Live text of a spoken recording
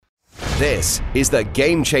This is the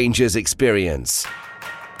Game Changers Experience.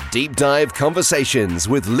 Deep dive conversations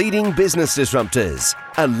with leading business disruptors,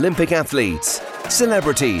 Olympic athletes,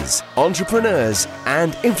 celebrities, entrepreneurs,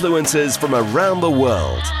 and influencers from around the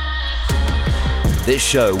world. This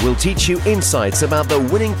show will teach you insights about the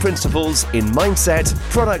winning principles in mindset,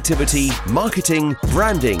 productivity, marketing,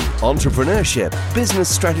 branding, entrepreneurship, business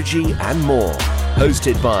strategy, and more.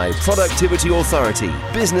 Hosted by Productivity Authority,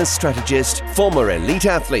 business strategist, former elite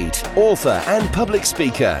athlete, author, and public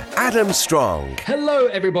speaker, Adam Strong. Hello,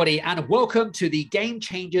 everybody, and welcome to the Game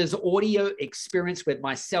Changers audio experience with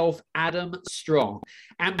myself, Adam Strong.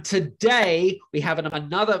 And today we have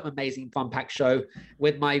another amazing fun-packed show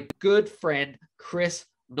with my good friend, Chris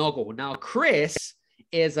Naugle. Now, Chris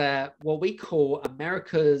is what we call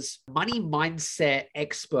America's money mindset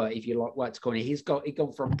expert, if you like to call it. He's gone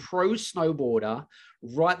from pro snowboarder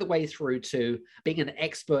right the way through to being an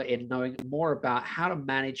expert in knowing more about how to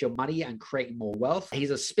manage your money and create more wealth. He's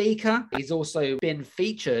a speaker. He's also been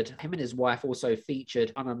featured, him and his wife also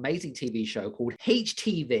featured on an amazing TV show called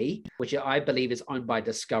HTV, which I believe is owned by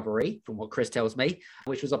Discovery, from what Chris tells me,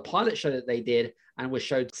 which was a pilot show that they did and was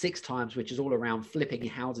showed 6 times, which is all around flipping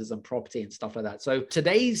houses and property and stuff like that. So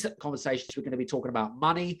today's conversations, we're going to be talking about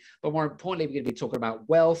money, but more importantly, we're going to be talking about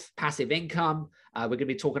wealth, passive income. We're going to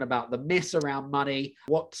be talking about the myths around money,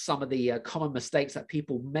 what some of the common mistakes that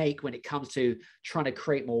people make when it comes to trying to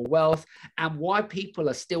create more wealth, and why people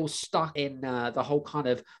are still stuck in the whole kind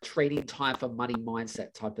of trading time for money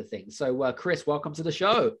mindset type of thing. So Chris, welcome to the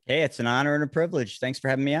show. Hey, it's an honor and a privilege. Thanks for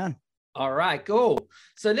having me on. All right, cool.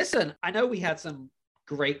 So listen, I know we had some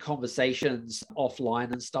great conversations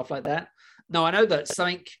offline and stuff like that. Now, I know that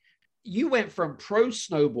you went from pro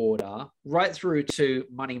snowboarder right through to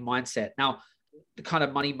money mindset. Now, the kind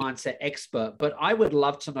of money mindset expert, but I would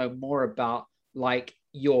love to know more about like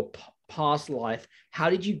your past life. How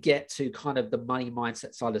did you get to kind of the money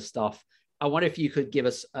mindset side of stuff? I wonder if you could give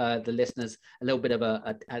us, the listeners, a little bit of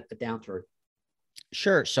a down through.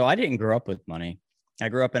 Sure. So I didn't grow up with money. I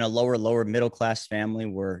grew up in a lower middle-class family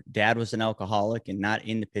where dad was an alcoholic and not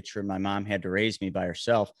in the picture. And my mom had to raise me by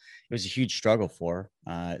herself. It was a huge struggle for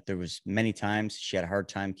her. There was many times she had a hard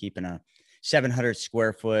time keeping a 700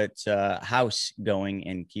 square foot house going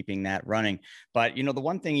and keeping that running. But, you know, the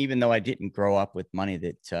one thing, even though I didn't grow up with money,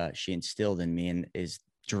 that she instilled in me is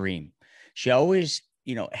dream. She always,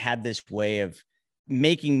 had this way of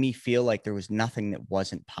making me feel like there was nothing that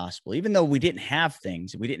wasn't possible. Even though we didn't have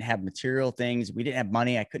things, we didn't have material things, we didn't have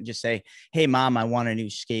money. I couldn't just say, hey, mom, I want a new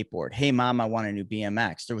skateboard. Hey, mom, I want a new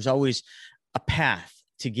BMX. There was always a path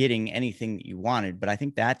to getting anything that you wanted. But I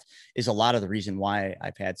think that is a lot of the reason why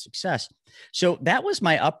I've had success. So that was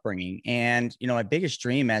my upbringing. And, my biggest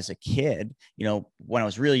dream as a kid, when I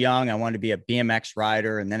was really young, I wanted to be a BMX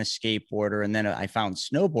rider and then a skateboarder. And then I found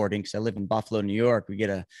snowboarding because I live in Buffalo, New York. We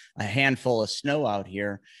get a handful of snow out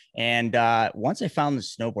here. And once I found the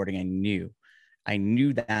snowboarding, I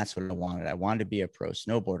knew that's what I wanted. I wanted to be a pro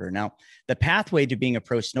snowboarder. Now, the pathway to being a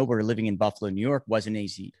pro snowboarder living in Buffalo, New York wasn't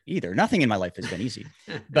easy either. Nothing in my life has been easy.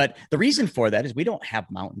 But the reason for that is we don't have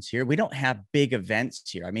mountains here. We don't have big events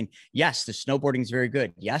here. I mean, yes, the snowboarding is very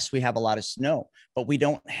good. Yes, we have a lot of snow, but we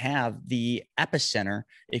don't have the epicenter,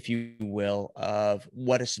 if you will, of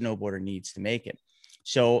what a snowboarder needs to make it.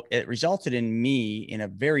 So it resulted in me in a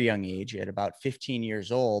very young age, at about 15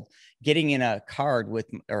 years old, getting in a car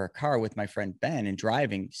with my friend Ben and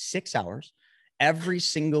driving 6 hours every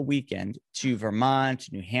single weekend to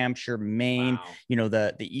Vermont, New Hampshire, Maine, wow,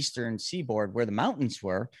 the Eastern Seaboard where the mountains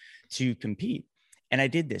were, to compete. And I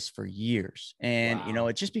did this for years. And, wow,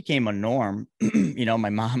 it just became a norm. My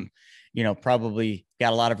mom, probably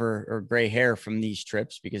got a lot of her gray hair from these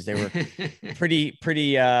trips because they were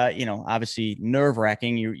pretty, obviously nerve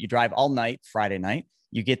wracking. You drive all night, Friday night,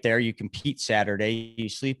 you get there, you compete Saturday, you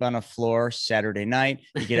sleep on a floor Saturday night,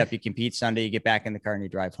 you get up, you compete Sunday, you get back in the car and you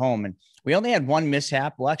drive home. And we only had one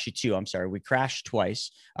mishap. Well, actually 2, I'm sorry. We crashed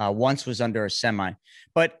twice. Once was under a semi,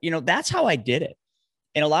 but that's how I did it.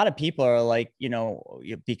 And a lot of people are like,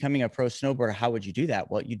 becoming a pro snowboarder, how would you do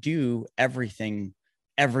that? Well, you do everything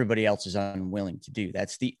everybody else is unwilling to do.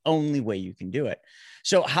 That's the only way you can do it.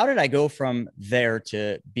 So how did I go from there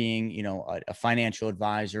to being, a financial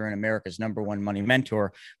advisor and America's #1 money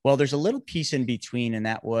mentor? Well, there's a little piece in between, and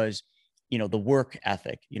that was, the work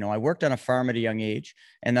ethic. I worked on a farm at a young age,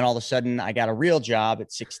 and then all of a sudden I got a real job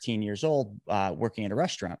at 16 years old, working at a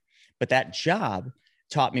restaurant. But that job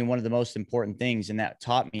taught me one of the most important things. And that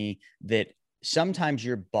taught me that sometimes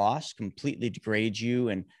your boss completely degrades you.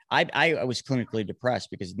 And I was clinically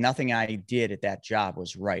depressed because nothing I did at that job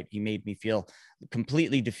was right. He made me feel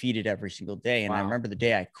completely defeated every single day. And wow. I remember the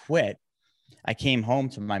day I quit, I came home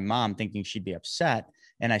to my mom thinking she'd be upset.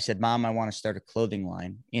 And I said, Mom, I want to start a clothing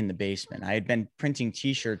line in the basement. I had been printing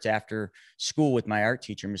t-shirts after school with my art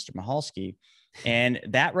teacher, Mr. Mahalski. And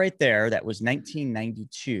that right there, that was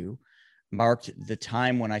 1992, marked the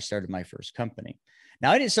time when I started my first company.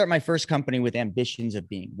 Now, I didn't start my first company with ambitions of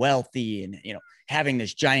being wealthy and, having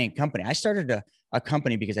this giant company. I started a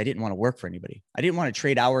company because I didn't want to work for anybody. I didn't want to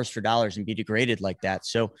trade hours for dollars and be degraded like that.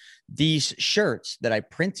 So these shirts that I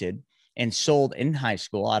printed and sold in high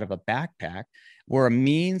school out of a backpack were a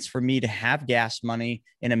means for me to have gas money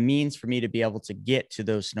and a means for me to be able to get to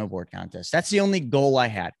those snowboard contests. That's the only goal I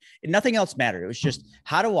had. And nothing else mattered. It was just,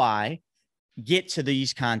 how do I get to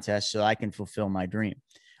these contests so I can fulfill my dream?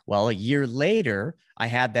 Well, a year later, I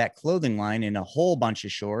had that clothing line in a whole bunch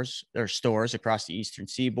of stores across the Eastern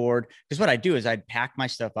Seaboard. Because what I'd do is I'd pack my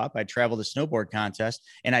stuff up, I'd travel to snowboard contest,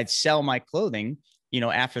 and I'd sell my clothing,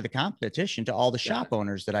 after the competition to all the shop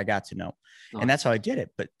owners that I got to know. And that's how I did it.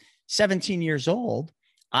 But 17 years old,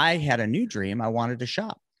 I had a new dream. I wanted to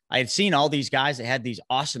shop. I had seen all these guys that had these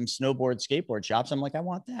awesome skateboard shops. I'm like, I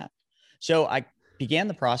want that. So I began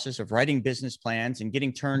the process of writing business plans and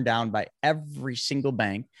getting turned down by every single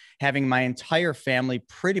bank, having my entire family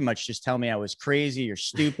pretty much just tell me I was crazy or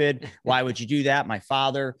stupid. Why would you do that? My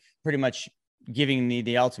father pretty much giving me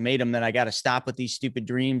the ultimatum that I got to stop with these stupid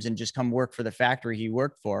dreams and just come work for the factory he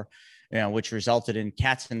worked for, which resulted in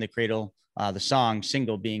Cats in the Cradle, the song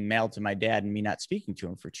single, being mailed to my dad and me not speaking to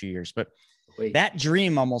him for 2 years. But that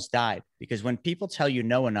dream almost died, because when people tell you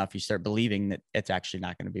no enough, you start believing that it's actually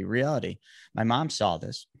not going to be reality. My mom saw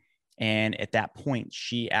this. And at that point,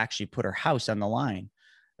 she actually put her house on the line.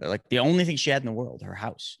 Like the only thing she had in the world, her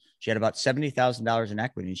house. She had about $70,000 in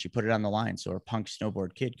equity, and she put it on the line so her punk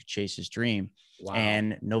snowboard kid could chase his dream. Wow.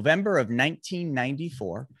 And November of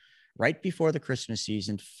 1994, right before the Christmas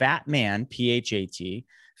season, Fat Man, PHAT,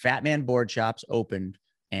 Fat Man Board Shops opened.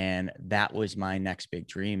 And that was my next big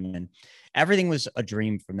dream. And everything was a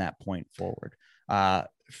dream from that point forward.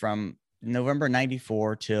 From November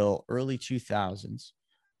 94 till early 2000s,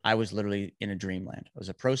 I was literally in a dreamland. I was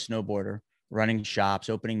a pro snowboarder, running shops,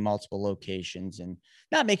 opening multiple locations, and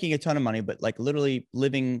not making a ton of money, but like literally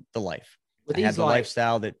living the life. I had the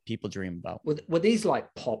lifestyle that people dream about. Were these like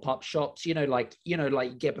pop-up shops, like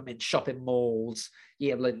you get them in shopping malls?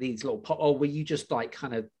 Yeah, like these little or were you just like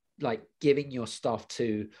kind of like giving your stuff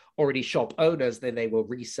to already shop owners, then they were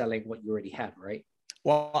reselling what you already had, right?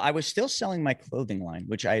 Well, I was still selling my clothing line,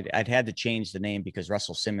 which I'd had to change the name because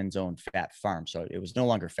Russell Simmons owned Fat Farm. So it was no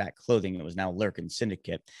longer Fat Clothing. It was now Lurkin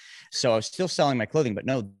Syndicate. So I was still selling my clothing, but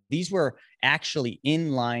no, these were actually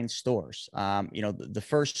inline stores. The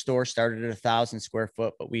first store started at 1,000 square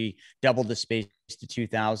foot, but we doubled the space to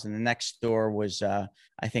 2,000. The next store was, I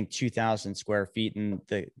think, 2,000 square feet. And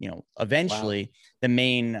eventually the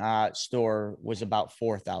main store was about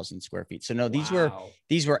 4,000 square feet. So no, these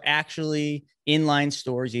were actually inline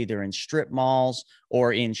stores, either in strip malls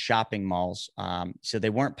or in shopping malls. So they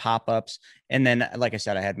weren't pop-ups. And then, like I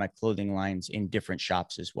said, I had my clothing lines in different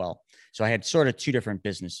shops as well. So I had sort of two different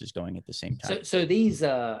businesses going at the same time. So these,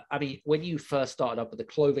 when you first started up with the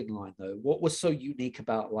clothing line, though, what was so unique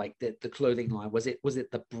about like the clothing line? Was it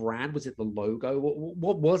the brand? Was it the logo?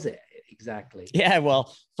 What was it exactly? Yeah,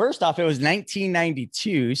 well, first off, it was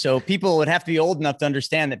 1992. So people would have to be old enough to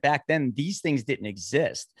understand that back then these things didn't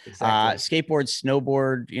exist. Exactly. Skateboard,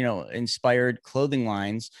 snowboard, inspired clothing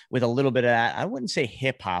lines with a little bit of that. I wouldn't say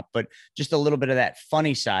hip hop, but just a little bit of that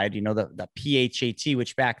funny side, the PHAT,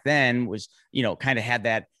 which back then was, kind of had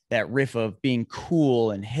that riff of being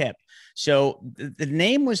cool and hip. So the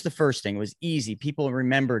name was the first thing. It was easy. People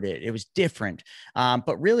remembered it. It was different.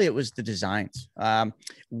 But really it was the designs.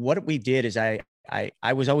 What we did is I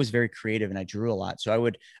was always very creative and I drew a lot. So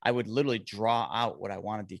I would literally draw out what I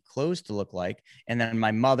wanted the clothes to look like. And then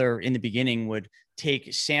my mother in the beginning would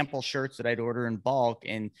take sample shirts that I'd order in bulk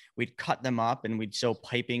and we'd cut them up and we'd sew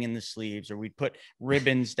piping in the sleeves, or we'd put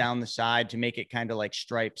ribbons down the side to make it kind of like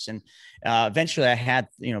stripes. And eventually I had,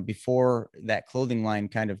 before that clothing line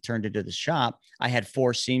kind of turned into the shop, I had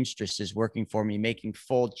 4 seamstresses working for me, making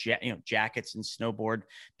full jackets and snowboard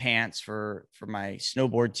pants for my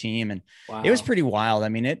snowboard team. And It was pretty wild. I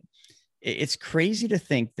mean, it's crazy to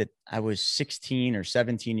think that I was 16 or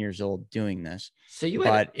 17 years old doing this. So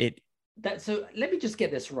so let me just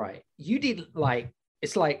get this right. You did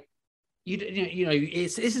this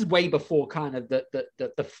is way before kind of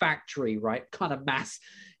the factory, right? Kind of mass.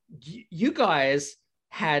 You guys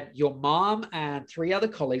had your mom and 4 other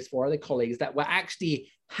colleagues that were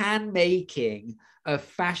actually hand making a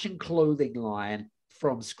fashion clothing line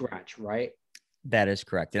from scratch, right? That is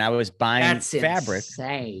correct. And I was buying fabric.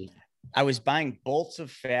 Insane. I was buying bolts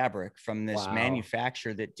of fabric from this Wow.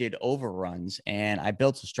 manufacturer that did overruns, and I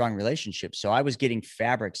built a strong relationship. So I was getting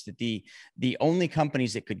fabrics that the only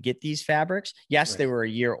companies that could get these fabrics, yes, they Right. were a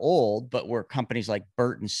year old, but were companies like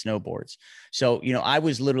Burton Snowboards. So, I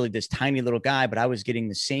was literally this tiny little guy, but I was getting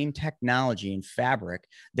the same technology and fabric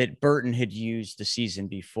that Burton had used the season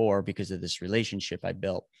before because of this relationship I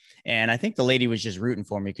built. And I think the lady was just rooting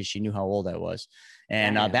for me because she knew how old I was.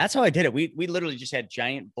 And that's how I did it. We literally just had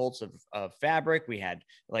giant bolts of fabric. We had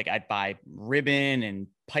I'd buy ribbon and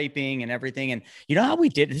piping and everything. And you know how we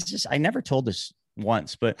did this? I never told this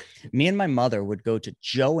once, but me and my mother would go to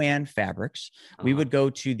Joann Fabrics. We would go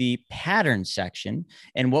to the pattern section.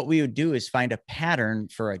 And what we would do is find a pattern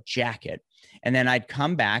for a jacket. And then I'd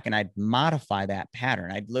come back and I'd modify that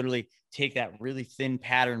pattern. I'd literally take that really thin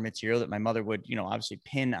pattern material that my mother would, obviously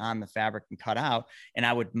pin on the fabric and cut out. And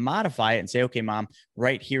I would modify it and say, okay, mom,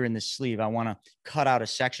 right here in this sleeve, I want to cut out a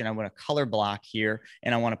section. I want a color block here,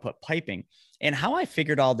 and I want to put piping. And how I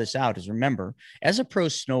figured all this out is, remember, as a pro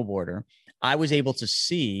snowboarder, I was able to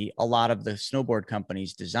see a lot of the snowboard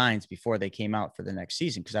companies' designs before they came out for the next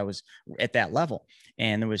season because I was at that level.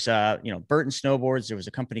 And there was, Burton Snowboards. There was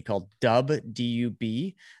a company called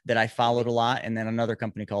DUB that I followed a lot. And then another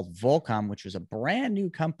company called Volcom, which was a brand new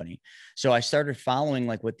company. So I started following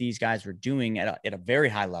what these guys were doing at a very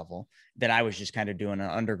high level that I was just kind of doing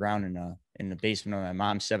underground in the basement of my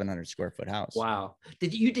mom's 700 square foot house. Wow.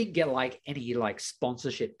 Didn't get any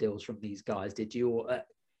sponsorship deals from these guys, did you?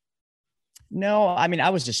 No, I mean, I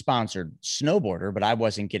was a sponsored snowboarder, but I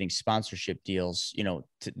wasn't getting sponsorship deals,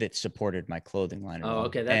 that supported my clothing line. Oh,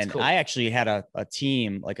 okay. That's and cool. I actually had a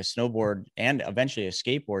team, like a snowboard and eventually a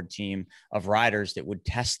skateboard team of riders that would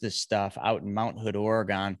test this stuff out in Mount Hood,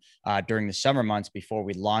 Oregon, during the summer months before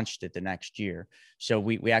we launched it the next year. So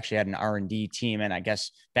we actually had an R&D team. And I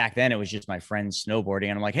guess back then it was just my friends snowboarding.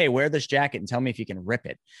 And I'm like, hey, wear this jacket and tell me if you can rip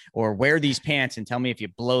it, or wear these pants and tell me if you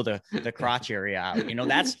blow the crotch area out.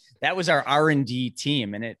 That was our R&D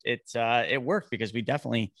team. And it worked because we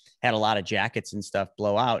definitely had a lot of jackets and stuff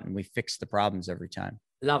blow out, and we fixed the problems every time.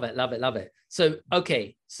 Love it. Love it. Love it. So,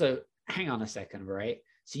 okay. So hang on a second, right?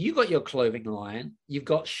 So you got your clothing line, you've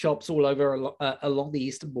got shops all over along the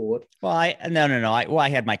Eastern Board. Well, I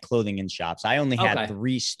had my clothing in shops. I only had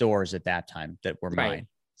 3 stores at that time that were mine.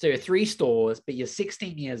 So you're 3 stores, but you're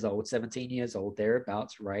 16 years old, 17 years old,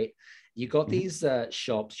 thereabouts, right? You got these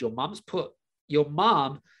shops. Your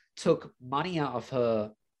mom took money out of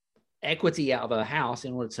her equity out of her house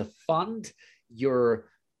in order to fund your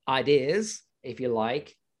ideas, if you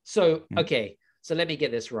like. So, okay. So let me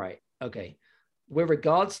get this right. Okay. With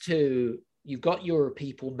regards to, you've got your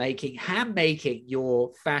people hand making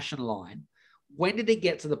your fashion line. When did it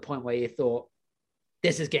get to the point where you thought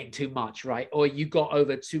this is getting too much, right? Or you got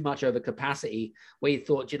too much over capacity where you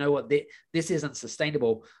thought, you know what, this isn't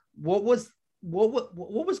sustainable. What was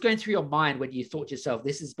going through your mind when you thought to yourself,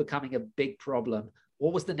 this is becoming a big problem?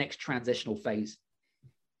 What was the next transitional phase?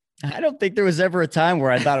 I don't think there was ever a time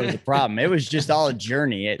where I thought it was a problem. It was just all a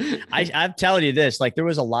journey. I'm telling you this, there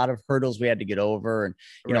was a lot of hurdles we had to get over,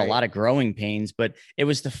 and, a lot of growing pains, but it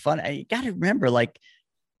was the fun. You got to remember,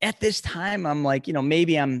 at this time, I'm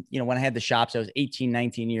maybe I'm, when I had the shops, I was 18,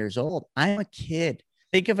 19 years old. I'm a kid.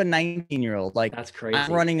 Think of a 19-year-old, that's crazy.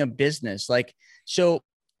 I'm running a business. So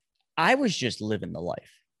I was just living the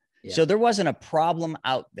life. Yeah. So there wasn't a problem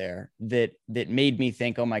out there that made me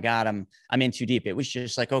think, oh my God, I'm in too deep. It was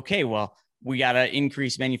just okay, well, we got to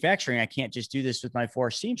increase manufacturing. I can't just do this with my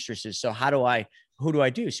 4 seamstresses. So who do I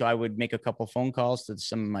do? So I would make a couple phone calls to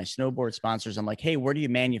some of my snowboard sponsors. I'm like, hey, where do you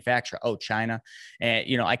manufacture? Oh, China.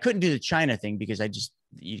 And, I couldn't do the China thing because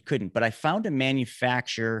you couldn't, but I found a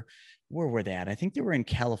manufacturer. Where were they at? I think they were in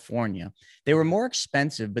California. They were more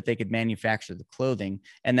expensive, but they could manufacture the clothing.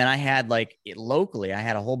 And then I had locally, I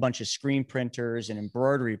had a whole bunch of screen printers and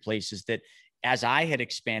embroidery places that, as I had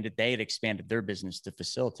expanded, they had expanded their business to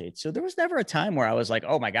facilitate. So there was never a time where I was like,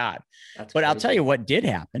 oh my God. That's but crazy. I'll tell you what did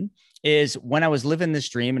happen is when I was living this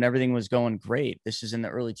dream and everything was going great. This is in the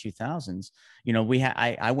early 2000s.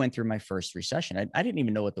 I went through my first recession. I didn't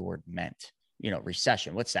even know what the word meant.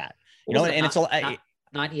 Recession. What's that? It's a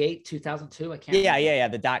 98, 2002. I can't. Yeah.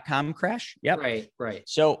 The .com crash. Yep. Right.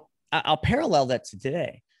 So I'll parallel that to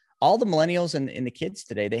today. All the millennials and the kids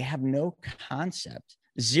today, they have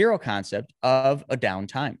zero concept of a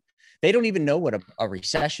downtime. They don't even know what a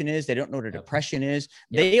recession is. They don't know what a depression is.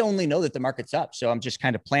 They only know that the market's up. So I'm just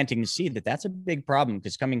kind of planting the seed that's a big problem,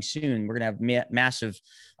 because coming soon, we're going to have massive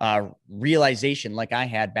realization like I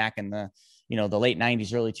had back in the late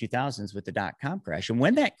 90s, early 2000s with the .com crash. And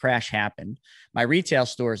when that crash happened, my retail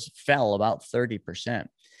stores fell about 30%.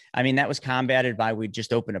 I mean, that was combated by, we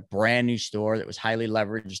just opened a brand new store that was highly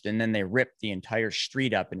leveraged. And then they ripped the entire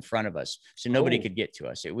street up in front of us. So nobody could get to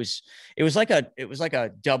us. It was like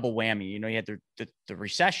a double whammy. You know, you had the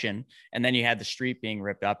recession, and then you had the street being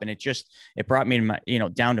ripped up, and it brought me to my,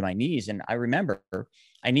 down to my knees. And I remember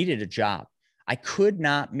I needed a job. I could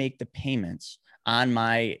not make the payments on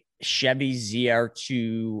my Chevy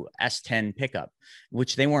ZR2 S10 pickup,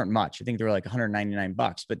 which they weren't much. I think they were like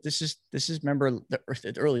 $199, but this is remember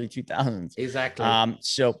the early 2000s. Exactly.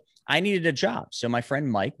 So I needed a job. So my friend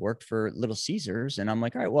Mike worked for Little Caesars, and I'm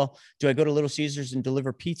like, all right, well, do I go to Little Caesars and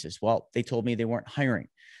deliver pizzas? Well, they told me they weren't hiring.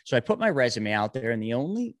 So I put my resume out there, and the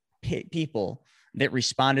only people that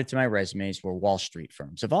responded to my resumes were Wall Street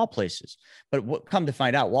firms, of all places. But what come to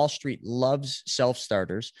find out, Wall Street loves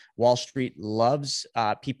self-starters. Wall Street loves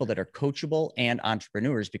people that are coachable and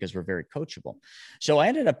entrepreneurs, because we're very coachable. So I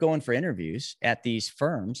ended up going for interviews at these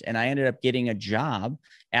firms, and I ended up getting a job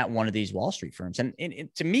at one of these Wall Street firms. And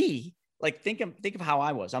to me, like, think of how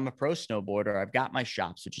I was. I'm a pro snowboarder. I've got my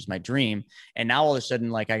shops, which is my dream. And now all of a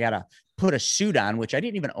sudden, like, I got to put a suit on, which I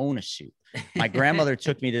didn't even own a suit. My grandmother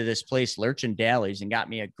took me to this place, Lurch and Daly's, and got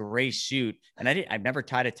me a gray suit. And I've never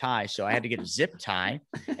tied a tie. So I had to get a zip tie.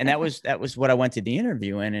 And that was what I went to the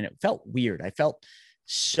interview in. And it felt weird. I felt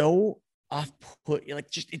so off put, like,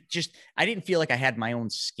 I didn't feel like I had my own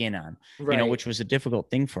skin on, right. Which was a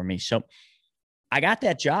difficult thing for me. So I got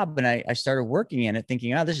that job, and I started working in it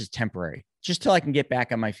thinking, oh, this is temporary, just till I can get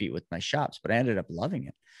back on my feet with my shops. But I ended up loving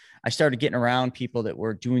it. I started getting around people that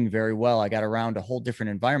were doing very well. I got around a whole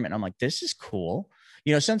different environment. I'm like, this is cool.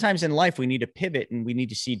 Sometimes in life we need to pivot and we need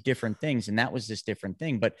to see different things. And that was this different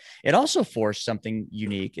thing, but it also forced something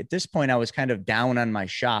unique. At this point, I was kind of down on my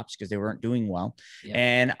shops because they weren't doing well. Yeah.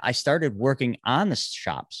 And I started working on the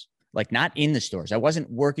shops, like not in the stores. I wasn't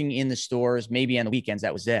working in the stores, maybe on the weekends.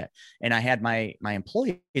 That was it. And I had my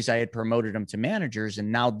employees, I had promoted them to managers, and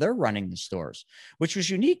now they're running the stores, which was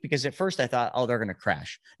unique because at first I thought, oh, they're going to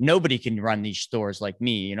crash. Nobody can run these stores like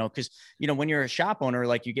me, because, when you're a shop owner,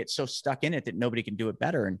 like, you get so stuck in it that nobody can do it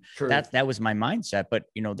better. And that was my mindset. But,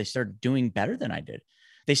 they started doing better than I did.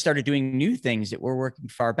 They started doing new things that were working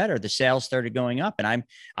far better. The sales started going up, and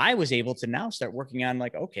I was able to now start working on,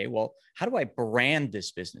 like, okay, well, how do I brand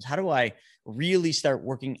this business? How do I really start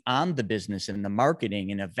working on the business and the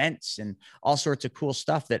marketing and events and all sorts of cool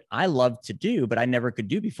stuff that I love to do, but I never could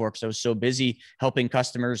do before because I was so busy helping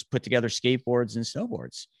customers put together skateboards and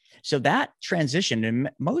snowboards. So that transition,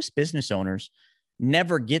 and most business owners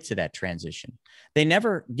never get to that transition. They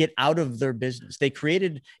never get out of their business. They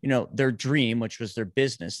created, their dream, which was their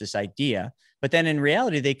business, this idea, but then in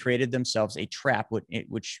reality, they created themselves a trap,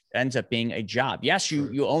 which ends up being a job. Yes,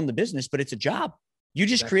 you own the business, but it's a job. You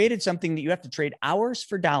just created something that you have to trade hours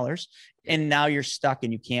for dollars. And now you're stuck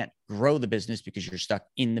and you can't grow the business because you're stuck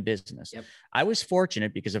in the business. Yep. I was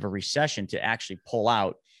fortunate because of a recession to actually pull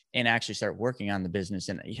out and actually start working on the business.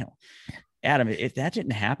 And, Adam, if that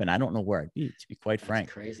didn't happen, I don't know where I'd be, to be quite frank.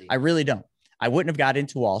 Crazy. I really don't. I wouldn't have got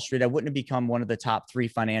into Wall Street. I wouldn't have become one of the top 3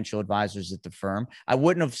 financial advisors at the firm. I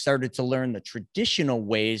wouldn't have started to learn the traditional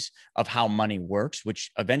ways of how money works,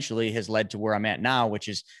 which eventually has led to where I'm at now, which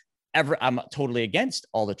is I'm totally against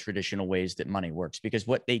all the traditional ways that money works, because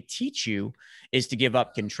what they teach you is to give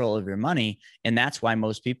up control of your money. And that's why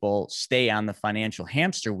most people stay on the financial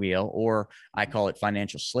hamster wheel, or I call it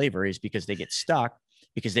financial slavery, is because they get stuck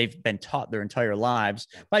because they've been taught their entire lives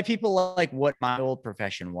by people like what my old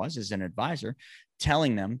profession was as an advisor,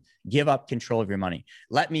 telling them, give up control of your money.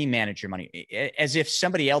 Let me manage your money, as if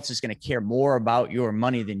somebody else is going to care more about your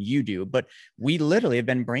money than you do. But we literally have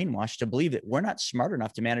been brainwashed to believe that we're not smart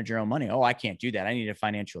enough to manage our own money. Oh, I can't do that. I need a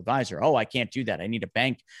financial advisor. Oh, I can't do that. I need a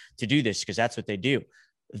bank to do this because that's what they do.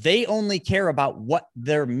 They only care about what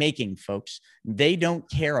they're making, folks. They don't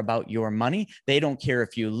care about your money. They don't care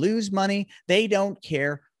if you lose money. They don't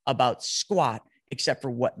care about squat except for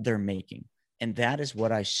what they're making. And that is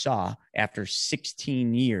what I saw after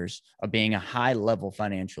 16 years of being a high-level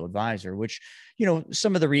financial advisor, which,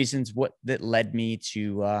 some of the reasons that led me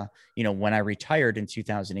to, when I retired in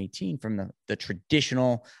 2018 from the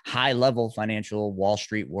traditional high-level financial Wall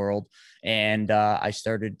Street world. And I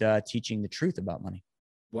started teaching the truth about money.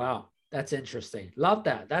 Wow. That's interesting. Love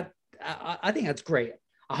that. I think that's great.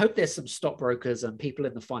 I hope there's some stockbrokers and people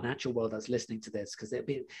in the financial world that's listening to this, because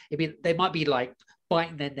they might be like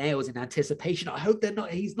biting their nails in anticipation. I hope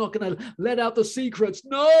he's not going to let out the secrets.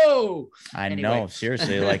 No. I know,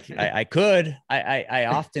 seriously, like I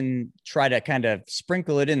often try to kind of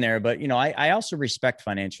sprinkle it in there, but I also respect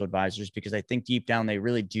financial advisors because I think deep down, they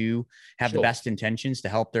really do have the best intentions to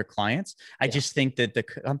help their clients. I just think that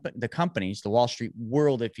the companies, the Wall Street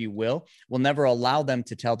world, if you will never allow them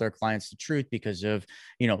to tell their clients the truth because of,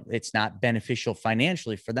 it's not beneficial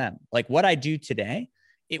financially for them. Like what I do today,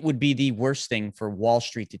 it would be the worst thing for Wall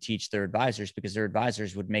Street to teach their advisors because their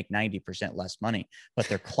advisors would make 90% less money, but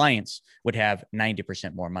their clients would have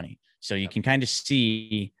 90% more money. So you can kind of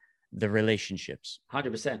see the relationships.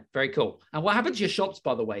 100%. Very cool. And what happened to your shops,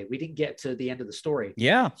 by the way? We didn't get to the end of the story.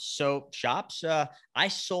 Yeah. So shops, I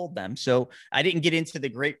sold them. So I didn't get into the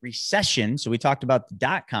Great Recession. So we talked about the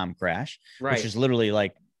dot-com crash, which is literally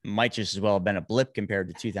like, might just as well have been a blip compared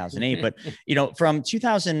to 2008. But, from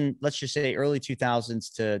 2000, let's just say early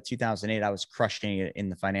 2000s to 2008, I was crushing it in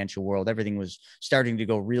the financial world. Everything was starting to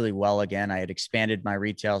go really well again. I had expanded my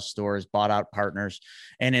retail stores, bought out partners.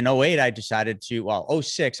 And in 08, I decided to,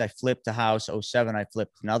 06, I flipped a house. 07, I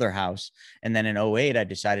flipped another house. And then in 08, I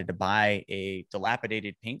decided to buy a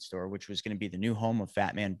dilapidated paint store, which was going to be the new home of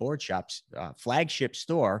Fat Man Board Shop's flagship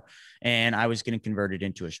store. And I was going to convert it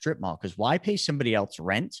into a strip mall because why pay somebody else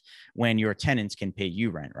rent when your tenants can pay you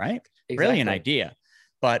rent, right? Exactly. Brilliant idea.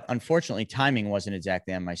 But unfortunately, timing wasn't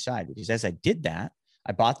exactly on my side because as I did that,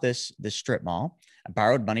 I bought this strip mall. I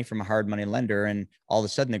borrowed money from a hard money lender, and all of a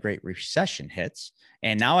sudden the Great Recession hits.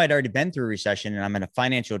 And now I'd already been through a recession, and I'm a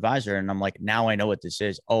financial advisor, and I'm like, now I know what this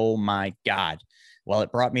is. Oh my God. Well,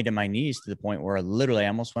 it brought me to my knees to the point where I literally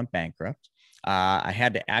almost went bankrupt. I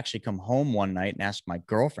had to actually come home one night and ask my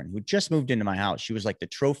girlfriend who just moved into my house. She was like the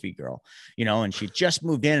trophy girl, and she just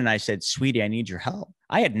moved in. And I said, sweetie, I need your help.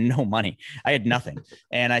 I had no money. I had nothing.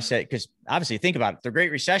 And I said, because obviously think about it, the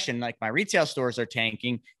Great Recession, like my retail stores are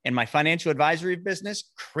tanking and my financial advisory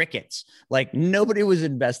business, crickets. Like nobody was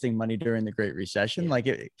investing money during the Great Recession. Like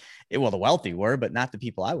the wealthy were, but not the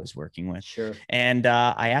people I was working with. Sure. And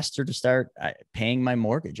I asked her to start paying my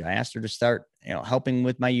mortgage. I asked her to start helping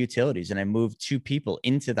with my utilities. And I moved 2 people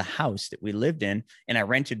into the house that we lived in, and I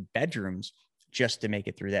rented bedrooms just to make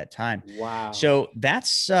it through that time. Wow. So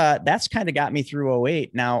that's kind of got me through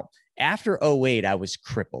 08. Now, after 08, I was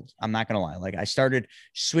crippled. I'm not going to lie. Like I started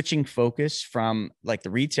switching focus from like the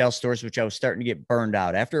retail stores, which I was starting to get burned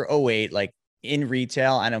out after 08, like in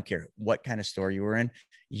retail. I don't care what kind of store you were in.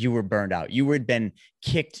 You were burned out. You had been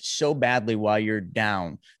kicked so badly while you're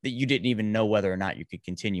down that you didn't even know whether or not you could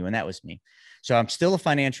continue. And that was me. So I'm still a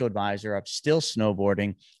financial advisor. I'm still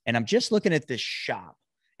snowboarding, and I'm just looking at this shop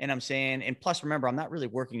and I'm saying, and plus remember, I'm not really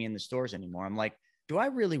working in the stores anymore. I'm like, do I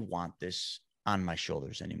really want this on my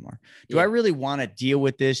shoulders anymore? Do I really want to deal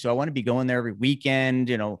with this? Do I want to be going there every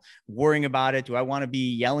weekend, worrying about it? Do I want to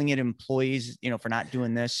be yelling at employees, for not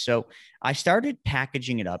doing this? So I started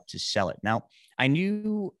packaging it up to sell it. Now I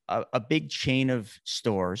knew a big chain of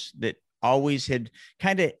stores that always had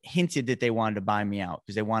kind of hinted that they wanted to buy me out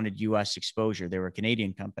because they wanted US exposure. They were a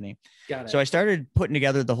Canadian company. So I started putting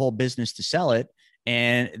together the whole business to sell it.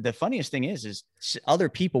 And the funniest thing is other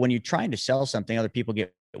people, when you're trying to sell something, other people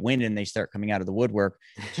get wind and they start coming out of the woodwork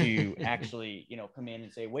to actually, come in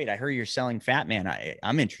and say, wait, I heard you're selling Fat Man.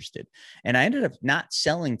 I'm interested. And I ended up not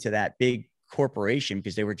selling to that big corporation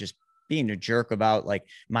because they were just being a jerk about like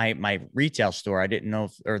my retail store. I didn't know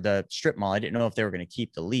or the strip mall, I didn't know if they were going to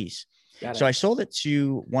keep the lease. So I sold it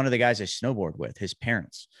to one of the guys I snowboard with, his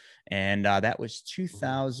parents. And that was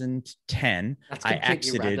 2010. I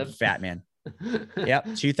exited random. Fat Man.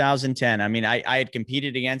 Yep. 2010. I mean, I had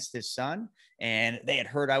competed against his son and they had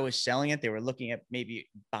heard I was selling it. They were looking at maybe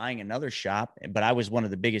buying another shop, but I was one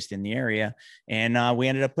of the biggest in the area. And we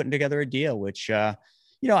ended up putting together a deal, which, I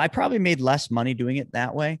probably made less money doing it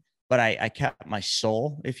that way, but I kept my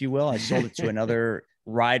soul, if you will. I sold it to another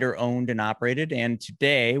rider owned and operated. And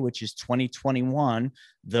today, which is 2021,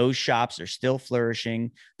 those shops are still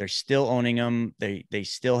flourishing. They're still owning them. They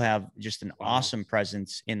still have just an awesome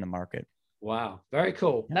presence in the market. Wow. Very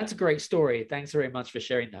cool. Yeah. That's a great story. Thanks very much for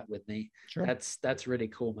sharing that with me. Sure. That's really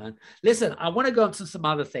cool, man. Listen, I want to go into some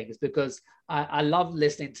other things because I love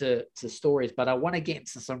listening to stories, but I want to get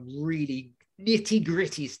into some really nitty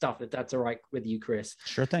gritty stuff, if that's all right with you, Chris.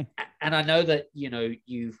 Sure thing. And I know that,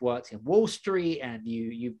 you've worked in Wall Street and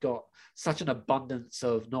you've got such an abundance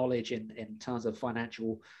of knowledge in terms of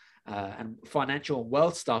financial and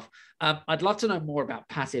wealth stuff. I'd love to know more about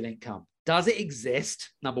passive income. Does it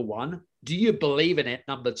exist? Number one. Do you believe in it?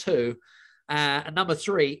 Number two. And number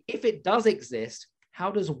three, if it does exist,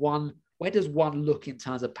 where does one look in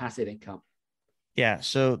terms of passive income? Yeah.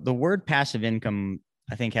 So the word passive income,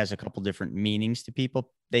 I think has a couple different meanings to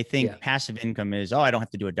people. They think passive income is, oh, I don't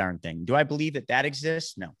have to do a darn thing. Do I believe that that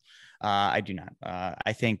exists? No, I do not.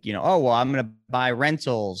 I think, oh, well, I'm going to buy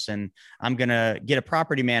rentals and I'm going to get a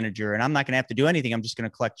property manager and I'm not going to have to do anything. I'm just going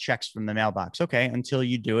to collect checks from the mailbox. Okay. Until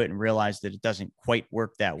you do it and realize that it doesn't quite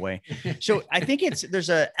work that way. So I think there's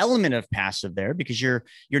an element of passive there because you're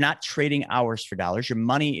not trading hours for dollars. Your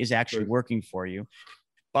money is actually working for you.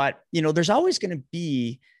 But, there's always going to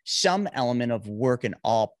be some element of work in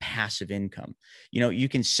all passive income. You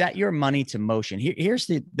can set your money to motion. Here's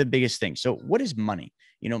the biggest thing. So what is money?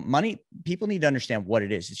 Money, people need to understand what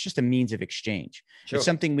it is. It's just a means of exchange. Sure. It's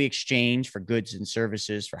something we exchange for goods and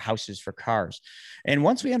services, for houses, for cars. And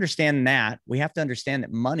once we understand that, we have to understand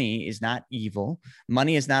that money is not evil.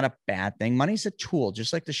 Money is not a bad thing. Money is a tool,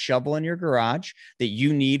 just like the shovel in your garage that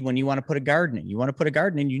you need when you want to put a garden in. You want to put a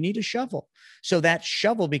garden in, you need a shovel. So that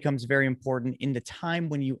shovel becomes very important in the time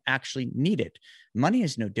when you actually need it. Money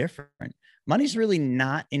is no different. Money's really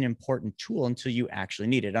not an important tool until you actually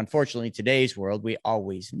need it. Unfortunately, in today's world, we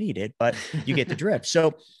always need it, but you get the drift.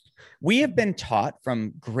 So we have been taught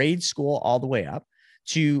from grade school all the way up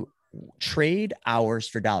to trade hours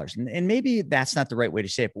for dollars. And maybe that's not the right way to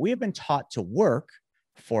say it, but we have been taught to work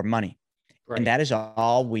for money. Right. And that is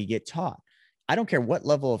all we get taught. I don't care what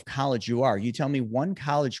level of college you are. You tell me one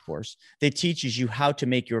college course that teaches you how to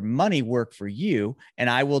make your money work for you. And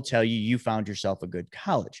I will tell you, you found yourself a good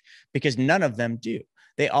college, because none of them do.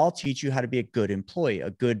 They all teach you how to be a good employee,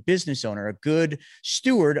 a good business owner, a good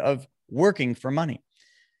steward of working for money.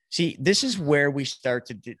 See, this is where we start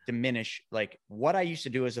to diminish like what I used to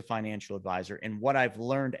do as a financial advisor and what I've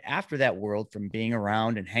learned after that world from being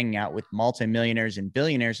around and hanging out with multimillionaires and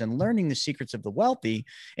billionaires and learning the secrets of the wealthy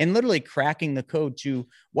and literally cracking the code to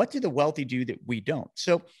what do the wealthy do that we don't.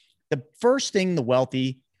 So the first thing the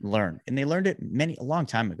wealthy learn, and they learned it a long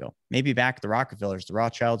time ago, maybe back the Rockefellers, the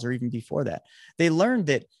Rothschilds, or even before that, they learned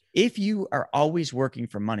that if you are always working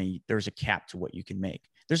for money, there's a cap to what you can make.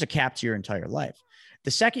 There's a cap to your entire life.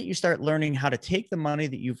 The second you start learning how to take the money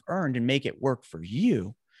that you've earned and make it work for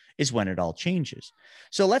you is when it all changes.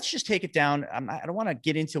 So let's just take it down. I don't want to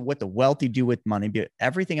get into what the wealthy do with money, but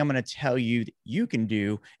everything I'm going to tell you that you can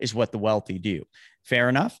do is what the wealthy do. Fair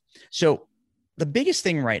enough? So the biggest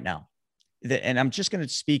thing right now, and I'm just going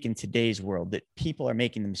to speak in today's world that people are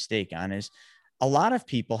making the mistake on, is a lot of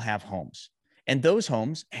people have homes. And those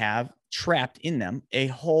homes have trapped in them a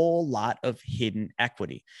whole lot of hidden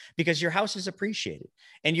equity because your house is appreciated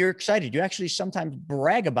and you're excited. You actually sometimes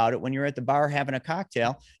brag about it when you're at the bar having a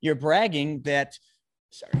cocktail. You're bragging that,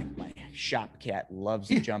 sorry, my shop cat loves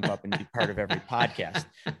to jump up and be part of every podcast.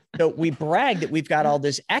 So we brag that we've got all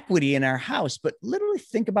this equity in our house, but literally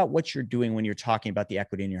think about what you're doing when you're talking about the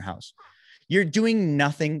equity in your house. You're doing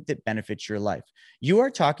nothing that benefits your life. You are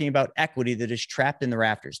talking about equity that is trapped in the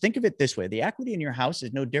rafters. Think of it this way. The equity in your house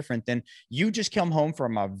is no different than you just come home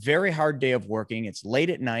from a very hard day of working. It's late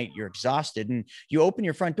at night. You're exhausted and you open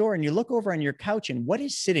your front door and you look over on your couch and what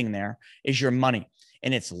is sitting there is your money.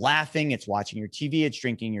 And it's laughing, it's watching your TV, it's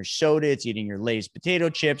drinking your soda, it's eating your Lay's potato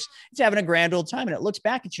chips, it's having a grand old time. And it looks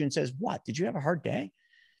back at you and says, what, did you have a hard day?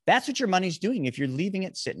 That's what your money's doing if you're leaving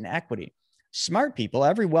it sit in equity. Smart people,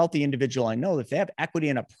 every wealthy individual I know, if they have equity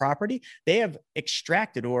in a property, they have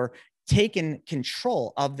extracted or taken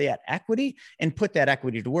control of that equity and put that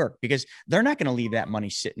equity to work because they're not going to leave that money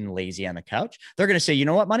sitting lazy on the couch. They're going to say, you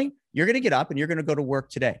know what, money, you're going to get up and you're going to go to work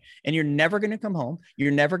today and you're never going to come home.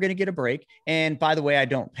 You're never going to get a break. And by the way, I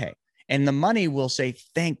don't pay. And the money will say,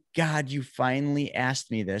 thank God you finally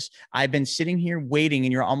asked me this. I've been sitting here waiting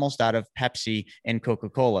and you're almost out of Pepsi and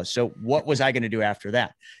Coca-Cola. So what was I going to do after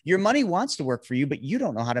that? Your money wants to work for you, but you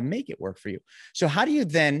don't know how to make it work for you. So how do you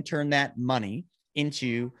then turn that money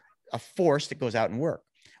into a force that goes out and work?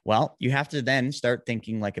 Well, you have to then start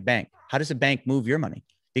thinking like a bank. How does a bank move your money?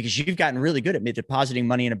 Because you've gotten really good at depositing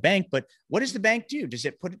money in a bank, but what does the bank do? Does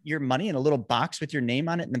it put your money in a little box with your name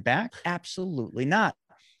on it in the back? Absolutely not.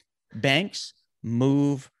 Banks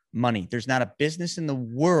move money. There's not a business in the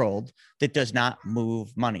world that does not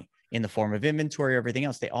move money in the form of inventory or everything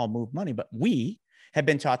else. They all move money, but we have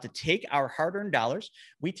been taught to take our hard-earned dollars.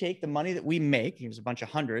 We take the money that we make, here's a bunch of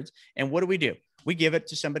hundreds, and what do? We give it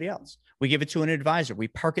to somebody else. We give it to an advisor. We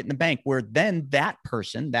park it in the bank where then that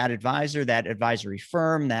person, that advisor, that advisory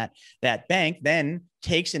firm, that bank then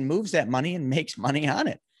takes and moves that money and makes money on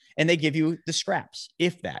it. And they give you the scraps,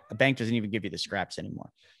 if that. A bank doesn't even give you the scraps anymore.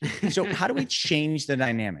 So how do we change the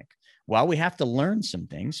dynamic? Well, we have to learn some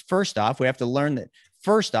things. First off, we have to learn that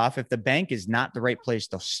if the bank is not the right place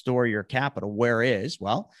to store your capital, where is?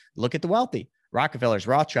 Well, look at the wealthy. Rockefellers,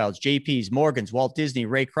 Rothschilds, JPs, Morgans, Walt Disney,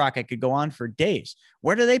 Ray Kroc. I could go on for days.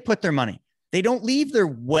 Where do they put their money? They don't leave their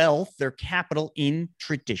wealth, their capital in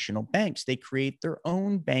traditional banks. They create their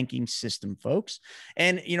own banking system, folks.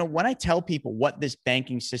 And, when I tell people what this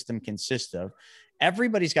banking system consists of,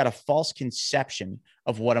 everybody's got a false conception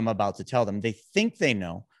of what I'm about to tell them. They think they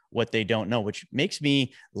know what they don't know, which makes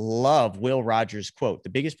me love Will Rogers' quote. The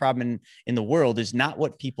biggest problem in the world is not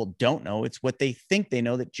what people don't know. It's what they think they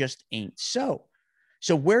know that just ain't so.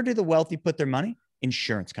 So where do the wealthy put their money?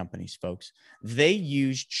 Insurance companies, folks. They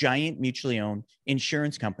use giant mutually owned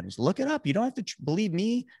insurance companies. Look it up. You don't have to believe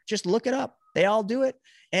me. Just look it up. They all do it.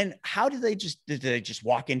 And how did they just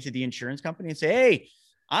walk into the insurance company and say, hey,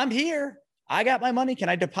 I'm here. I got my money. Can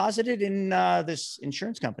I deposit it in this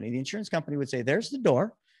insurance company? The insurance company would say, there's the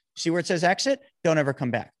door. See where it says exit? Don't ever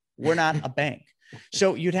come back. We're not a bank.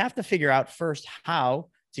 So you'd have to figure out first how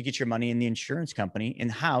to get your money in the insurance company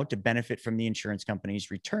and how to benefit from the insurance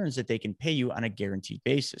company's returns that they can pay you on a guaranteed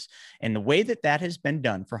basis. And the way that has been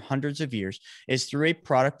done for hundreds of years is through a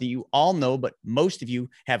product that you all know, but most of you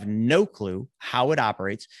have no clue how it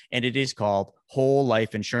operates. And it is called whole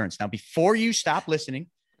life insurance. Now, before you stop listening,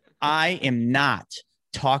 I am not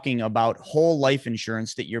talking about whole life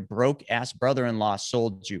insurance that your broke ass brother-in-law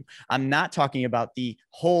sold you. I'm not talking about the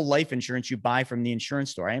whole life insurance you buy from the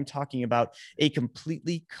insurance store. I am talking about a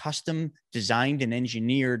completely custom designed and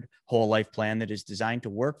engineered whole life plan that is designed to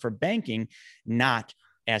work for banking, not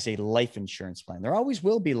as a life insurance plan. There always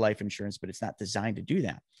will be life insurance, but it's not designed to do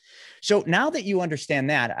that. So now that you understand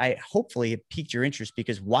that, I hopefully it piqued your interest,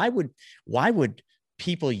 because why would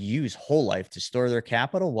people use whole life to store their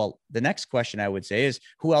capital? Well, the next question I would say is,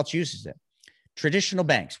 who else uses it? Traditional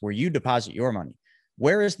banks, where you deposit your money.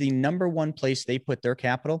 Where is the number one place they put their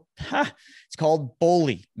capital? It's called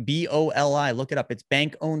BOLI, B-O-L-I. Look it up. It's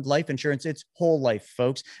bank-owned life insurance. It's whole life,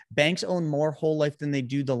 folks. Banks own more whole life than they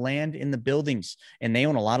do the land in the buildings, and they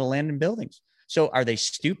own a lot of land and buildings. So are they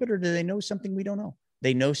stupid, or do they know something we don't know?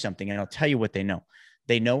 They know something, and I'll tell you what they know.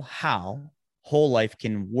 They know how whole life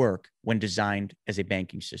can work when designed as a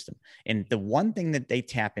banking system. And the one thing that they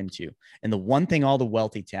tap into, and the one thing all the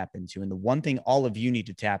wealthy tap into, and the one thing all of you need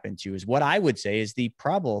to tap into, is what I would say is the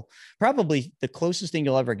probably the closest thing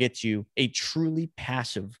you'll ever get to a truly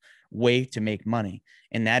passive way to make money.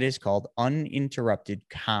 And that is called uninterrupted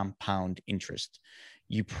compound interest.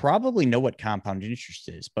 You probably know what compound interest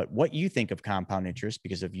is, but what you think of compound interest,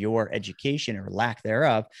 because of your education or lack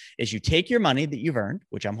thereof, is you take your money that you've earned,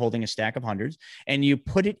 which I'm holding a stack of hundreds, and you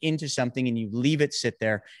put it into something and you leave it sit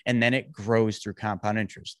there, and then it grows through compound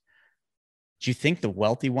interest. Do you think the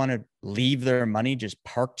wealthy want to leave their money just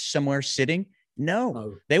parked somewhere sitting?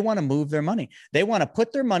 No, they want to move their money. They want to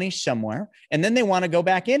put their money somewhere, and then they want to go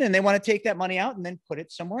back in, and they want to take that money out and then put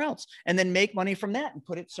it somewhere else, and then make money from that and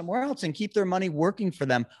put it somewhere else, and keep their money working for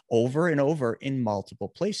them over and over in multiple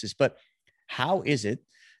places. But how is it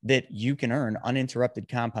that you can earn uninterrupted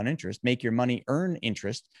compound interest, make your money earn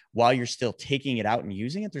interest while you're still taking it out and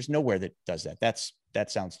using it? There's nowhere that does that. That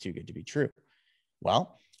sounds too good to be true.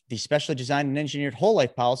 Well, the specially designed and engineered whole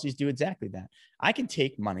life policies do exactly that. I can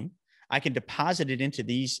take money, I can deposit it into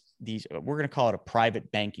these, we're going to call it a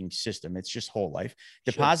private banking system. It's just whole life,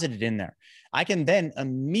 deposit it in there. I can then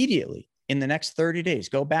immediately in the next 30 days,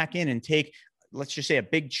 go back in and take, let's just say, a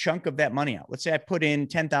big chunk of that money out. Let's say I put in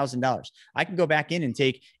 $10,000. I can go back in and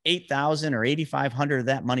take 8,000 or 8,500 of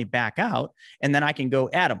that money back out. And then I can go,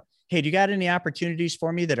 Adam, hey, do you got any opportunities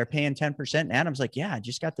for me that are paying 10%? And Adam's like, yeah, I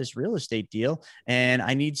just got this real estate deal and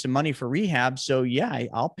I need some money for rehab. So yeah,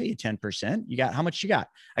 I'll pay you 10%. You got, how much you got?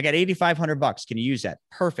 I got $8,500. Can you use that?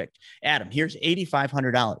 Perfect. Adam, here's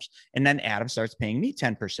 $8,500. And then Adam starts paying me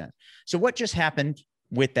 10%. So what just happened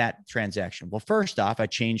with that transaction? Well, first off, I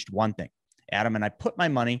changed one thing, Adam, and I put my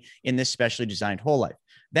money in this specially designed whole life.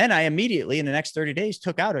 Then I immediately in the next 30 days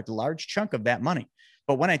took out a large chunk of that money.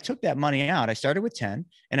 But when I took that money out, I started with 10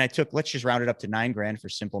 and I took, let's just round it up to $9,000 for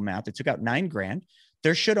simple math. I took out $9,000.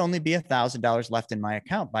 There should only be $1,000 left in my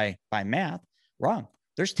account by math. Wrong.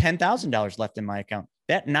 There's $10,000 left in my account.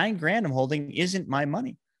 That $9,000 I'm holding isn't my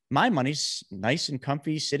money. My money's nice and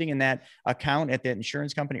comfy sitting in that account at that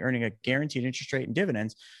insurance company, earning a guaranteed interest rate and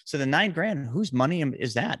dividends. So the $9,000, whose money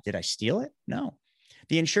is that? Did I steal it? No.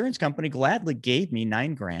 The insurance company gladly gave me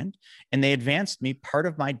 $9,000 and they advanced me part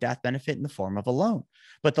of my death benefit in the form of a loan.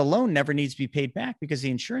 But the loan never needs to be paid back because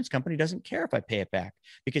the insurance company doesn't care if I pay it back,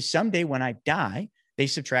 because someday when I die, they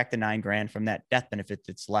subtract the $9,000 from that death benefit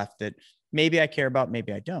that's left that maybe I care about,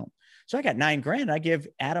 maybe I don't. So I got $9,000. I give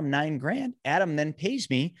Adam $9,000. Adam then pays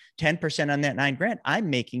me 10% on that $9,000. I'm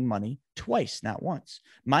making money twice, not once.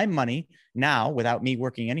 My money now, without me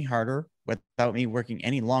working any harder, without me working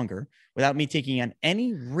any longer, without me taking on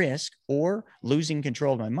any risk or losing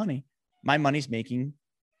control of my money's making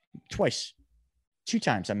twice 2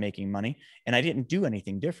 times I'm making money, and I didn't do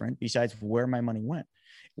anything different besides where my money went.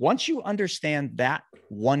 Once you understand that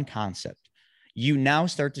one concept, you now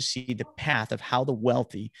start to see the path of how the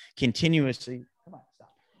wealthy continuously,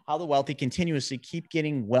 how the wealthy continuously keep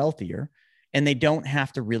getting wealthier, and they don't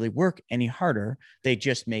have to really work any harder. They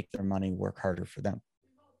just make their money work harder for them.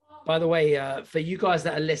 By the way, for you guys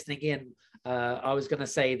that are listening in, I was going to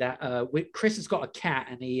say that Chris has got a cat,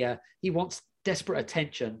 and he wants desperate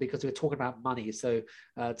attention because we're talking about money. So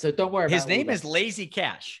don't worry. His name is Lazy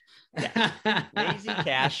Cash. Yeah. Lazy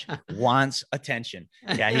Cash wants attention.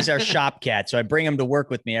 Yeah, he's our shop cat. So I bring him to work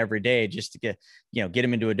with me every day just to get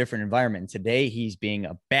him into a different environment. And today he's being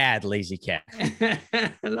a bad lazy cat.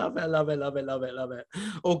 Love it.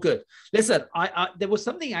 All good. Listen, I there was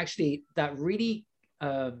something actually that really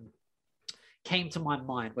came to my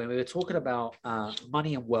mind when we were talking about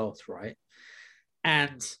money and wealth, right?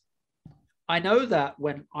 And I know that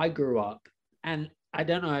when I grew up, and I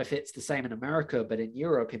don't know if it's the same in America, but in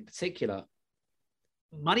Europe in particular,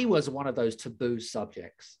 money was one of those taboo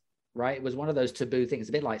subjects, right? It was one of those taboo things,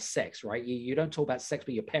 a bit like sex, right? You don't talk about sex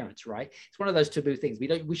with your parents, right? It's one of those taboo things.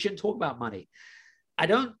 We shouldn't talk about money.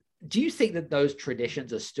 Do you think that those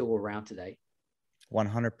traditions are still around today?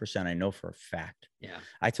 100%. I know for a fact. Yeah.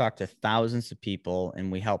 I talk to thousands of people, and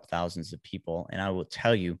we help thousands of people. And I will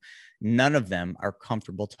tell you, none of them are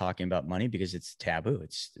comfortable talking about money because it's taboo.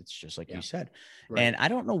 It's just like you said. Right. And I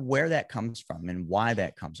don't know where that comes from and why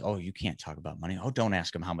that comes. Oh, you can't talk about money. Oh, don't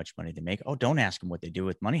ask them how much money they make. Oh, don't ask them what they do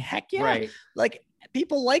with money. Heck yeah. Right. Like,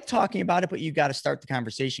 people like talking about it, but you got to start the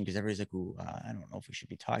conversation because everybody's like, ooh, I don't know if we should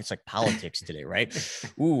be talking. It's like politics today, right?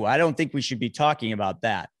 Ooh, I don't think we should be talking about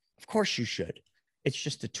that. Of course you should. It's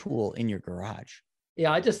just a tool in your garage.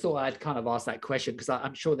 Yeah, I just thought I'd kind of ask that question because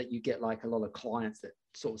I'm sure that you get like a lot of clients that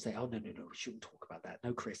sort of say, oh, no, we shouldn't talk about that.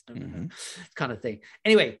 No, Chris, no, kind of thing.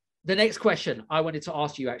 Anyway, the next question I wanted to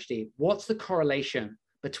ask you actually, what's the correlation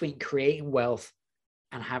between creating wealth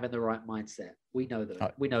and having the right mindset? We know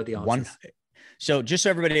the answers. So just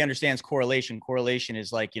so everybody understands correlation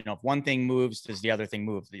is like, if one thing moves, does the other thing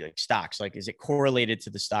move? Like stocks, like, is it correlated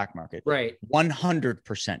to the stock market? Right.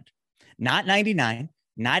 100%. Not 99,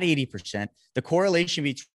 not 80%. The correlation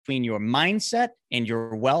between your mindset and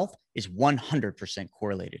your wealth is 100%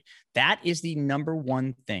 correlated. That is the number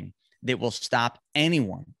one thing that will stop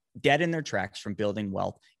anyone dead in their tracks from building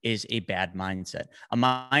wealth is a bad mindset. A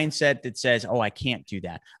mindset that says, oh, I can't do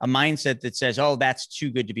that. A mindset that says, oh, that's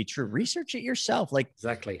too good to be true. Research it yourself. Like,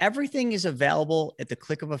 exactly. Everything is available at the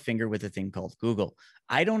click of a finger with a thing called Google.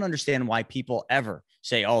 I don't understand why people ever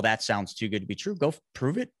say, oh, that sounds too good to be true. Go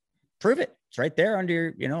prove it. Prove it. It's right there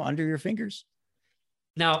under your fingers.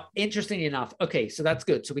 Now, interestingly enough, okay, so that's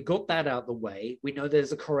good. So we got that out of the way. We know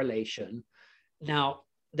there's a correlation. Now,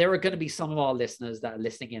 there are going to be some of our listeners that are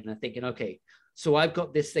listening in and thinking, okay, so I've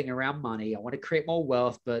got this thing around money. I want to create more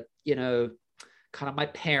wealth, but, kind of my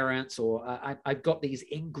parents or I've got these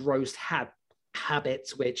engrossed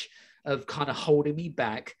habits which have kind of holding me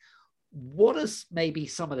back. What is maybe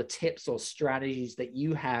some of the tips or strategies that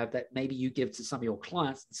you have that maybe you give to some of your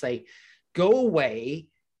clients and say, go away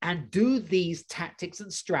and do these tactics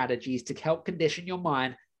and strategies to help condition your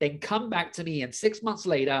mind, then come back to me and 6 months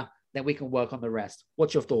later, then we can work on the rest.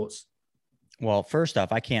 What's your thoughts? Well, first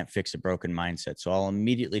off, I can't fix a broken mindset. So I'll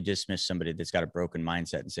immediately dismiss somebody that's got a broken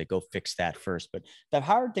mindset and say, go fix that first. But the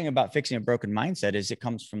hard thing about fixing a broken mindset is it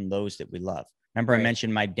comes from those that we love. Remember, right. I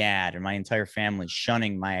mentioned my dad and my entire family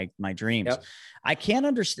shunning my dreams. Yep. I can't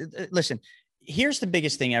understand. Listen, here's the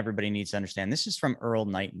biggest thing everybody needs to understand. This is from Earl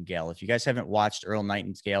Nightingale. If you guys haven't watched Earl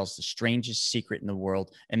Nightingale's The Strangest Secret in the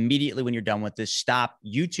World, immediately when you're done with this, stop,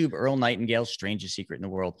 YouTube Earl Nightingale's Strangest Secret in the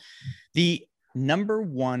World. The number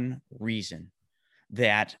one reason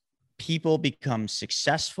that people become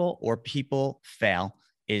successful or people fail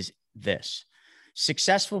is this.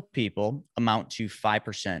 Successful people amount to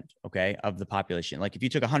 5%, okay, of the population. Like if you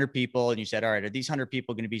took 100 people and you said, all right, are these 100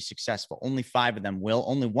 people going to be successful? Only 5 of them will.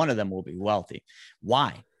 Only 1 of them will be wealthy.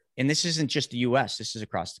 Why? And this isn't just the US. This is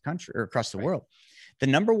across the country or across the world. The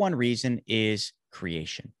number one reason is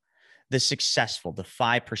creation. The successful, the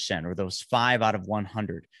 5% or those 5 out of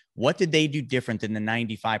 100, what did they do different than the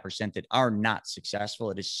 95% that are not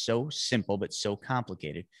successful? It is so simple, but so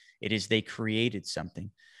complicated. It is they created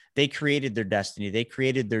something. They created their destiny. They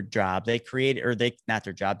created their job. They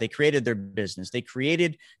created their business. They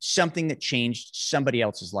created something that changed somebody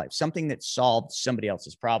else's life, something that solved somebody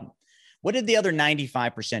else's problem. What did the other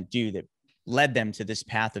 95% do that led them to this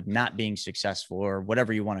path of not being successful or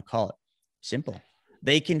whatever you want to call it? Simple.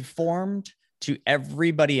 They conformed to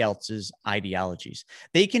everybody else's ideologies.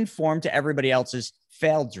 They conform to everybody else's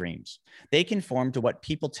failed dreams. They conform to what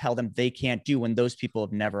people tell them they can't do when those people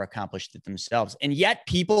have never accomplished it themselves. And yet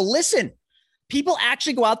people listen. People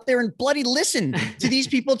actually go out there and bloody listen to these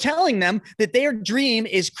people telling them that their dream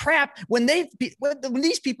is crap when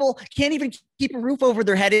these people can't even keep a roof over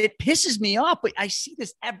their head. It pisses me off, but I see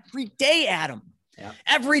this every day, Adam. Yeah.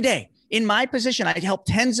 Every day. In my position, I help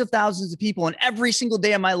tens of thousands of people, and every single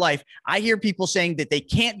day of my life, I hear people saying that they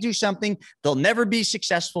can't do something, they'll never be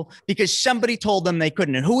successful because somebody told them they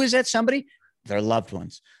couldn't. And who is that somebody? Their loved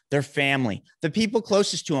ones, their family, the people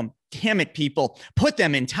closest to them. Damn it, people, put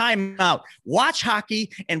them in timeout. Watch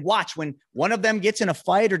hockey and watch when one of them gets in a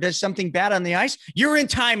fight or does something bad on the ice, you're in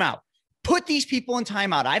timeout. Put these people in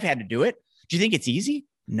timeout. I've had to do it. Do you think it's easy?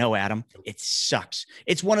 No, Adam, it sucks.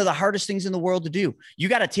 It's one of the hardest things in the world to do. You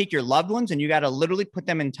got to take your loved ones and you got to literally put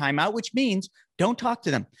them in timeout, which means don't talk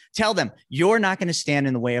to them. Tell them you're not going to stand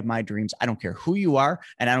in the way of my dreams. I don't care who you are.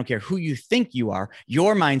 And I don't care who you think you are.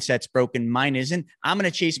 Your mindset's broken. Mine isn't. I'm going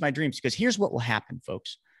to chase my dreams because here's what will happen,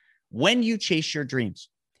 folks. When you chase your dreams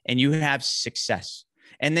and you have success,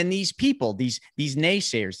 and then these people, these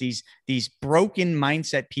naysayers, these broken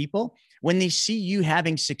mindset people, when they see you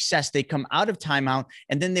having success, they come out of timeout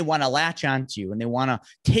and then they want to latch onto you and they want to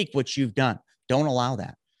take what you've done. Don't allow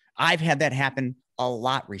that. I've had that happen a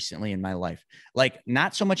lot recently in my life. Like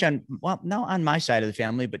not so much on my side of the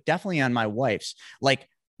family, but definitely on my wife's. Like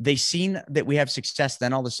they seen that we have success,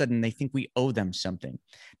 then all of a sudden they think we owe them something.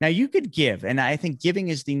 Now you could give, and I think giving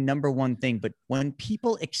is the number one thing, but when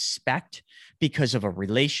people expect because of a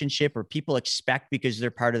relationship or people expect because they're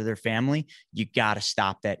part of their family, you got to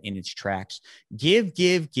stop that in its tracks. Give,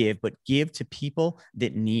 but give to people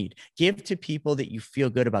that need. Give to people that you feel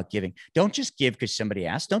good about giving. Don't just give because somebody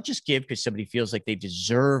asked. Don't just give because somebody feels like they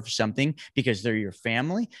deserve something because they're your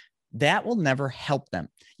family. That will never help them.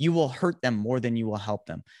 You will hurt them more than you will help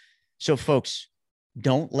them. So folks,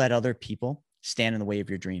 don't let other people stand in the way of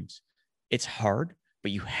your dreams. It's hard,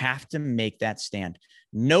 but you have to make that stand.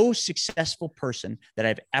 No successful person that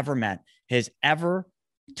I've ever met has ever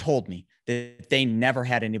told me that they never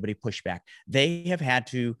had anybody push back. They have had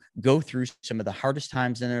to go through some of the hardest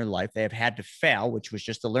times in their life. They have had to fail, which was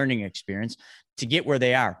just a learning experience, to get where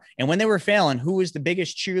they are. And when they were failing, who was the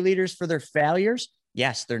biggest cheerleaders for their failures?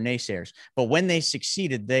 Yes, they're naysayers. But when they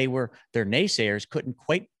succeeded, their naysayers couldn't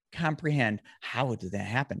quite comprehend how did that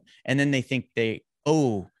happen. And then they think they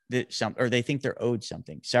owe or they think they're owed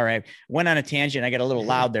something. Sorry, I went on a tangent. I got a little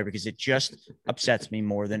loud there because it just upsets me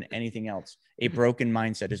more than anything else. A broken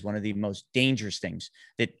mindset is one of the most dangerous things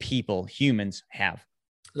that humans have.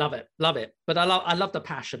 Love it. Love it. But I love the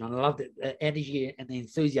passion and I love the energy and the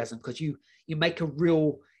enthusiasm because you make a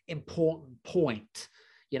real important point,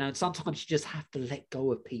 and sometimes you just have to let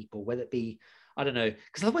go of people, whether it be, I don't know,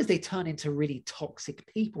 because otherwise they turn into really toxic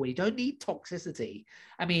people. You don't need toxicity.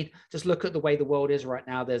 I mean, just look at the way the world is right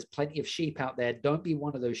now. There's plenty of sheep out there. Don't be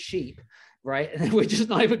one of those sheep, right? And we're just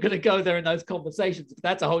not even going to go there in those conversations. But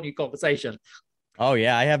that's a whole new conversation. Oh,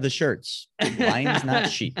 yeah. I have the shirts. Lions, not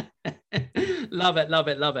sheep. Love it. Love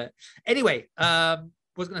it. Love it. Anyway, what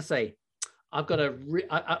was going to say? I've got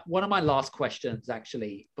one of my last questions,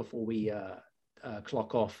 actually, before we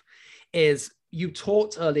clock off, is you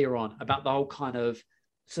talked earlier on about the whole kind of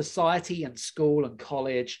society and school and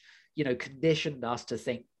college, conditioned us to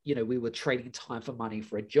think, we were trading time for money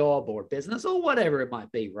for a job or a business or whatever it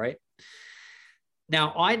might be, right?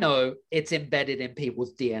 Now, I know it's embedded in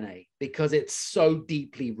people's DNA because it's so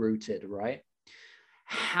deeply rooted, right?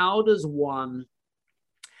 How does one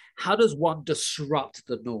disrupt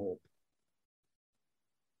the norm?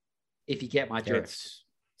 If you get my drift.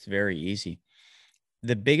 It's very easy.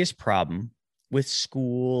 The biggest problem with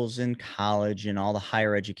schools and college and all the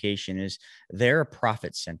higher education is they're a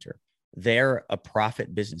profit center. They're a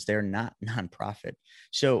profit business. They're not nonprofit.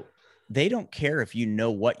 So they don't care if you know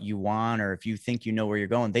what you want or if you think you know where you're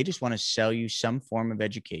going. They just want to sell you some form of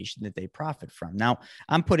education that they profit from. Now,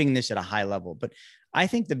 I'm putting this at a high level, but I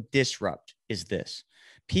think the disrupt is this.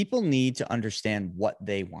 People need to understand what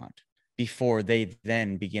they want before they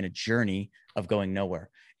then begin a journey of going nowhere.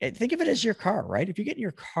 And think of it as your car, right? If you get in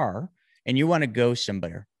your car and you want to go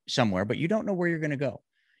somewhere, but you don't know where you're going to go,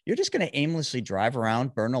 you're just going to aimlessly drive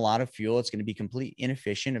around, burn a lot of fuel. It's going to be completely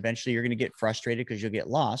inefficient. Eventually, you're going to get frustrated because you'll get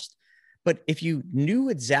lost. But if you knew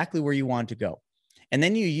exactly where you want to go, and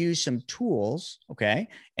then you use some tools,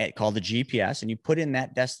 called the GPS, and you put in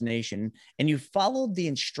that destination and you followed the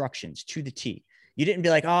instructions to the T. You didn't be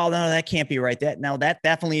like, oh, no, that can't be right. That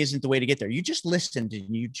definitely isn't the way to get there. You just listened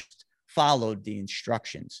and you just followed the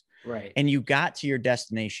instructions. Right. And you got to your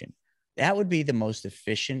destination. That would be the most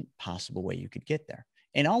efficient possible way you could get there.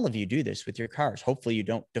 And all of you do this with your cars. Hopefully you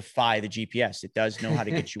don't defy the GPS. It does know how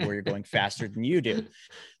to get you where you're going faster than you do.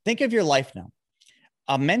 Think of your life now.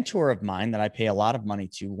 A mentor of mine that I pay a lot of money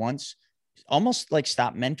to once almost like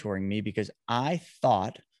stopped mentoring me because I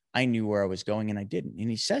thought I knew where I was going and I didn't. And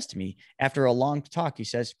he says to me after a long talk, he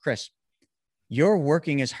says, Chris, you're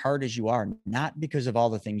working as hard as you are, not because of all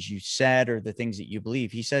the things you said or the things that you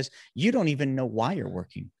believe. He says, you don't even know why you're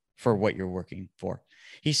working for what you're working for.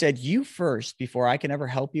 He said, you first, before I can ever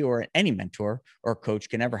help you or any mentor or coach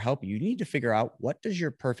can ever help you, you need to figure out what does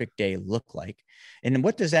your perfect day look like? And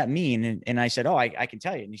what does that mean? And I said, oh, I can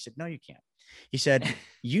tell you. And he said, no, you can't. He said,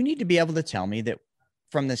 you need to be able to tell me that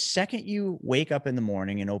from the second you wake up in the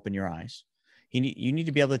morning and open your eyes, you need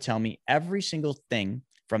to be able to tell me every single thing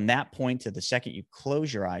from that point to the second you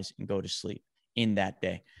close your eyes and go to sleep in that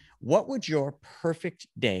day. What would your perfect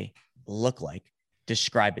day look like?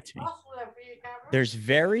 Describe it to me. There's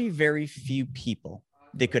very, very few people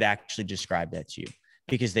that could actually describe that to you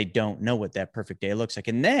because they don't know what that perfect day looks like.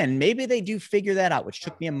 And then maybe they do figure that out, which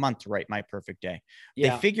took me a month to write my perfect day.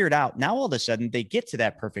 Yeah. They figure it out. Now, all of a sudden they get to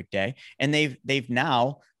that perfect day and they've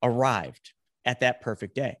now arrived at that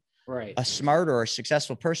perfect day. Right. A smart or a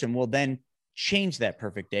successful person will then change that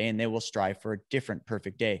perfect day and they will strive for a different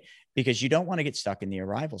perfect day because you don't want to get stuck in the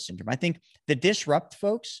arrival syndrome. I think the disrupt,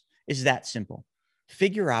 folks, is that simple.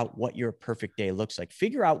 Figure out what your perfect day looks like.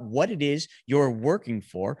 Figure out what it is you're working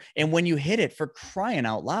for. And when you hit it, for crying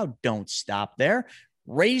out loud, don't stop there.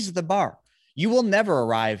 Raise the bar. You will never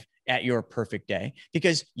arrive at your perfect day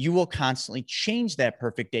because you will constantly change that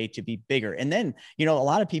perfect day to be bigger. And then, a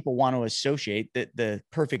lot of people want to associate the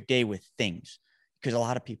perfect day with things because a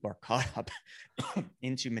lot of people are caught up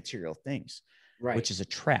into material things, right, which is a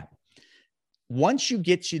trap. Once you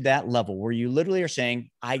get to that level where you literally are saying,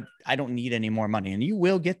 I don't need any more money, and you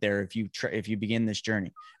will get there if you begin this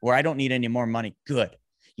journey where I don't need any more money. Good.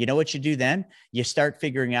 You know what you do then? You start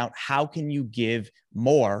figuring out how can you give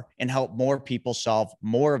more and help more people solve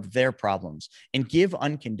more of their problems and give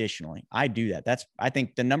unconditionally. I do that. I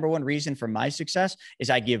think the number one reason for my success is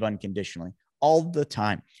I give unconditionally. All the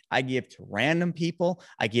time. I give to random people.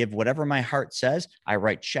 I give whatever my heart says. I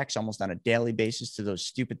write checks almost on a daily basis to those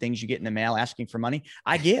stupid things you get in the mail asking for money.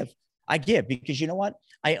 I give because you know what?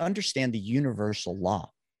 I understand the universal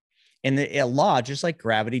law. And a law, just like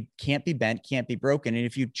gravity, can't be bent, can't be broken. And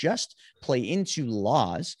if you just play into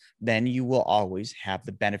laws, then you will always have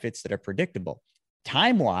the benefits that are predictable.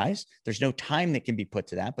 Time-wise, there's no time that can be put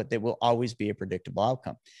to that, but there will always be a predictable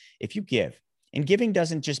outcome. If you give, and giving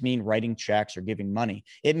doesn't just mean writing checks or giving money.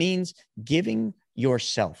 It means giving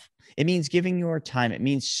yourself. It means giving your time. It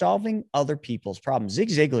means solving other people's problems. Zig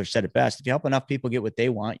Ziglar said it best. If you help enough people get what they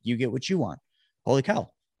want, you get what you want. Holy cow.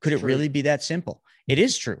 Could it really be that simple? It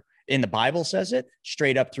is true. And the Bible says it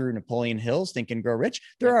straight up through Napoleon Hill's Think and Grow Rich.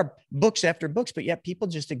 There are books after books, but yet people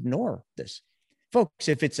just ignore this. Folks,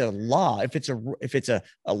 if it's a law, if it's a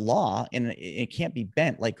law and it can't be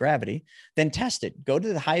bent like gravity, then test it. Go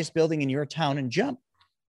to the highest building in your town and jump.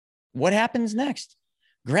 What happens next?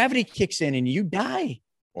 Gravity kicks in and you die,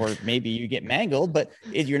 or maybe you get mangled, but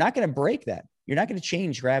you're not going to break that. You're not going to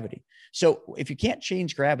change gravity. So if you can't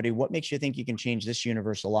change gravity, what makes you think you can change this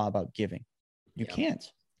universal law about giving? You can't.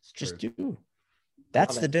 Just do.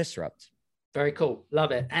 That's the disrupt. Very cool.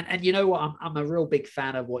 Love it. And you know what? I'm a real big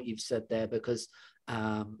fan of what you've said there because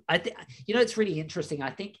I think, it's really interesting. I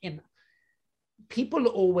think people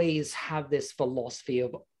always have this philosophy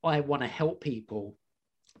of, I want to help people,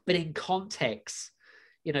 but in context,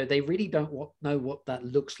 they really don't know what that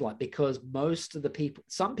looks like because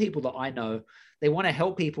some people that I know, they want to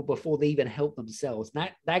help people before they even help themselves.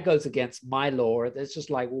 That goes against my law. It's just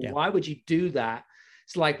like, well, why would you do that?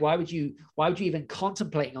 It's like, why would you even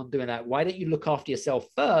contemplate on doing that? Why don't you look after yourself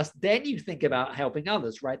first? Then you think about helping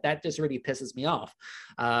others, right? That just really pisses me off.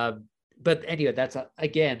 But anyway, that's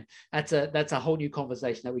a whole new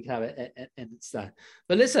conversation that we can have. And it's that.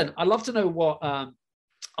 But listen, I'd love to know what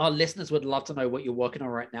our listeners would love to know what you're working on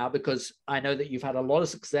right now, because I know that you've had a lot of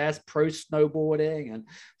success, pro snowboarding and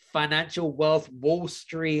financial wealth, Wall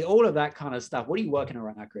Street, all of that kind of stuff. What are you working on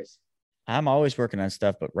right now, Chris? I'm always working on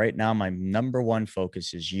stuff, but right now my number one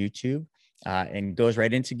focus is YouTube and goes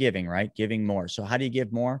right into giving, right? Giving more. So how do you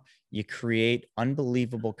give more? You create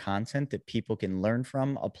unbelievable content that people can learn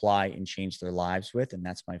from, apply, and change their lives with. And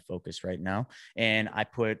that's my focus right now. And I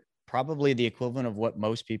put probably the equivalent of what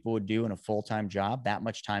most people would do in a full-time job. That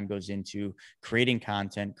much time goes into creating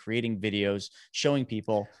content, creating videos, showing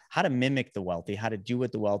people how to mimic the wealthy, how to do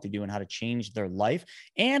what the wealthy do, and how to change their life.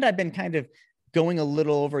 And I've been kind of going a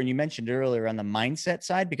little over, and you mentioned earlier on the mindset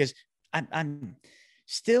side, because I'm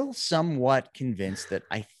still somewhat convinced that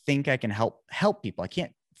I think I can help people. I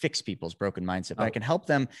can't fix people's broken mindset, but I can help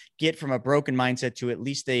them get from a broken mindset to at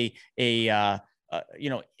least a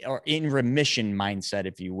or in remission mindset,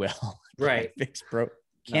 if you will. Right.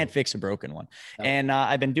 Can't fix a broken one. No. And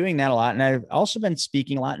I've been doing that a lot. And I've also been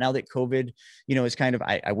speaking a lot now that COVID, is kind of,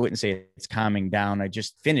 I wouldn't say it's calming down. I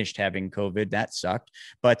just finished having COVID. That sucked.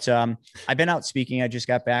 But I've been out speaking. I just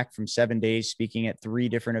got back from 7 days speaking at 3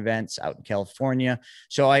 different events out in California.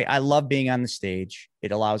 So I love being on the stage.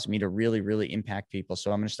 It allows me to really, really impact people.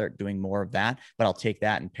 So I'm going to start doing more of that, but I'll take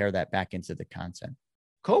that and pair that back into the content.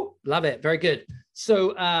 Cool. Love it. Very good.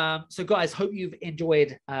 So, guys, hope you've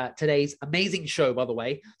enjoyed today's amazing show, by the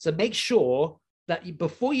way. So make sure that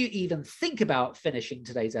before you even think about finishing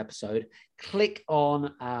today's episode, click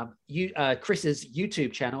on Chris's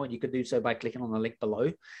YouTube channel, and you can do so by clicking on the link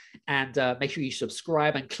below, and make sure you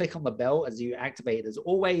subscribe and click on the bell as you activate it as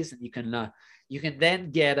always. And you can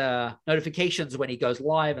then get notifications when he goes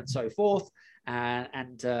live and so forth.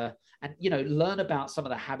 And learn about some of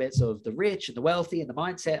the habits of the rich and the wealthy and the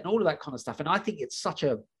mindset and all of that kind of stuff. And I think it's such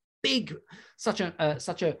a big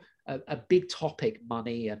topic,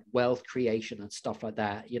 money and wealth creation and stuff like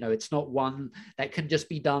that. It's not one that can just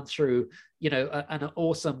be done through, an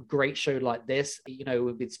awesome, great show like this.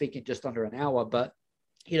 We've been speaking just under an hour, but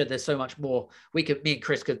there's so much more. Me and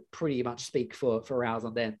Chris could pretty much speak for hours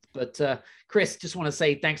on end. But Chris, just want to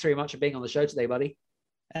say thanks very much for being on the show today, buddy.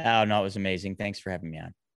 Oh, no, it was amazing. Thanks for having me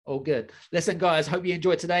on. All good. Listen, guys, hope you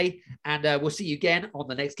enjoyed today, and we'll see you again on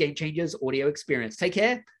the next Game Changers audio experience. Take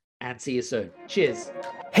care and see you soon. Cheers.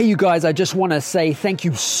 Hey, you guys, I just want to say thank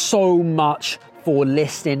you so much for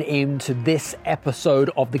listening in to this episode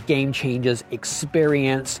of the Game Changers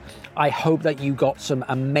experience. I hope that you got some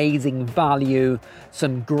amazing value,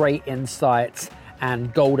 some great insights,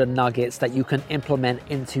 and golden nuggets that you can implement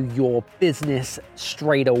into your business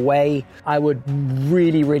straight away. I would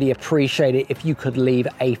really, really appreciate it if you could leave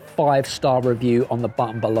a 5-star review on the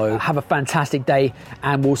button below. Have a fantastic day,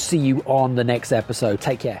 and we'll see you on the next episode.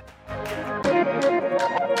 Take care.